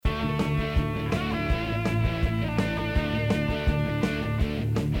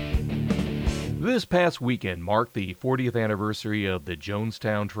This past weekend marked the 40th anniversary of the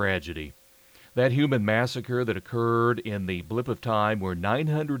Jonestown tragedy. That human massacre that occurred in the blip of time where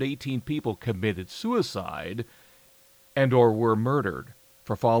 918 people committed suicide and or were murdered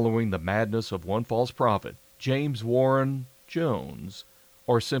for following the madness of one false prophet, James Warren Jones,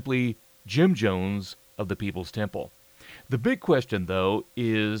 or simply Jim Jones of the People's Temple. The big question, though,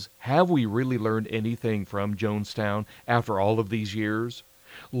 is have we really learned anything from Jonestown after all of these years?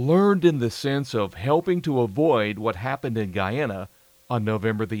 Learned in the sense of helping to avoid what happened in Guyana on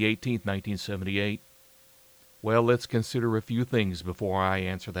November the 18th, 1978? Well, let's consider a few things before I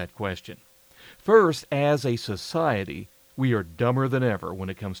answer that question. First, as a society, we are dumber than ever when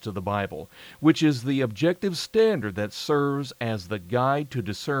it comes to the Bible, which is the objective standard that serves as the guide to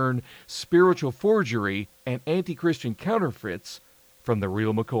discern spiritual forgery and anti-Christian counterfeits from the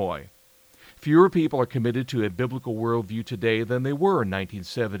real McCoy. Fewer people are committed to a biblical worldview today than they were in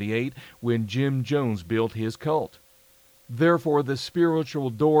 1978 when Jim Jones built his cult. Therefore, the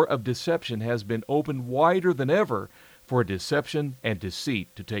spiritual door of deception has been opened wider than ever for deception and deceit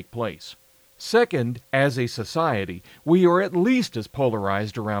to take place. Second, as a society, we are at least as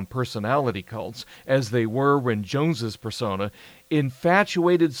polarized around personality cults as they were when Jones's persona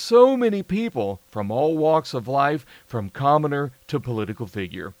infatuated so many people from all walks of life, from commoner to political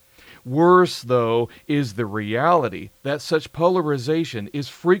figure. Worse, though, is the reality that such polarization is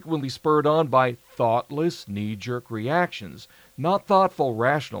frequently spurred on by thoughtless, knee-jerk reactions, not thoughtful,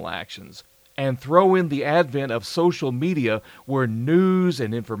 rational actions. And throw in the advent of social media where news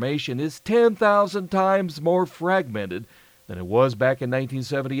and information is 10,000 times more fragmented than it was back in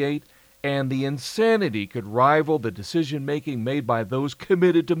 1978, and the insanity could rival the decision-making made by those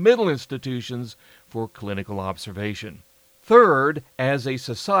committed to mental institutions for clinical observation. Third, as a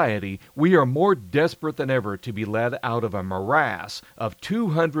society, we are more desperate than ever to be led out of a morass of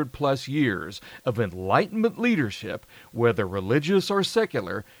 200-plus years of Enlightenment leadership, whether religious or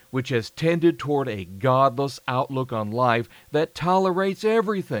secular, which has tended toward a godless outlook on life that tolerates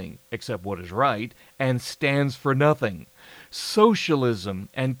everything except what is right and stands for nothing. Socialism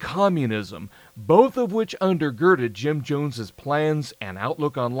and communism, both of which undergirded Jim Jones's plans and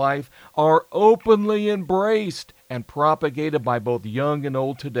outlook on life, are openly embraced and propagated by both young and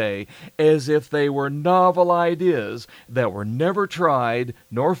old today as if they were novel ideas that were never tried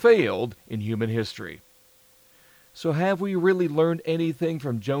nor failed in human history. So have we really learned anything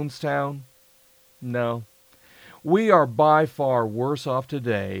from Jonestown? No. We are by far worse off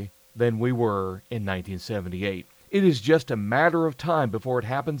today than we were in 1978. It is just a matter of time before it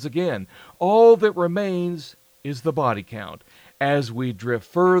happens again. All that remains is the body count as we drift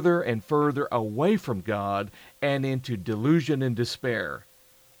further and further away from God and into delusion and despair.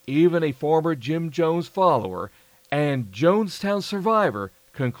 Even a former Jim Jones follower and Jonestown survivor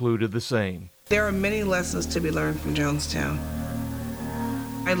concluded the same. There are many lessons to be learned from Jonestown.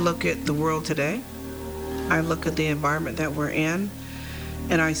 I look at the world today, I look at the environment that we're in,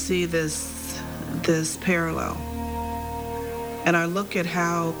 and I see this parallel. And I look at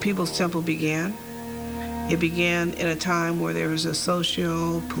how People's Temple began. It began in a time where there was a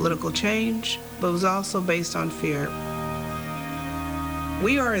socio-political change, but it was also based on fear.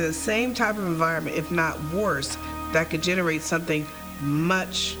 We are in the same type of environment, if not worse, that could generate something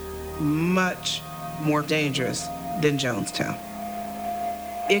much, much more dangerous than Jonestown.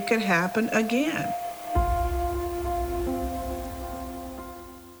 It could happen again.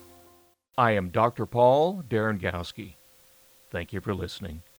 I am Dr. Paul Derengowski. Thank you for listening.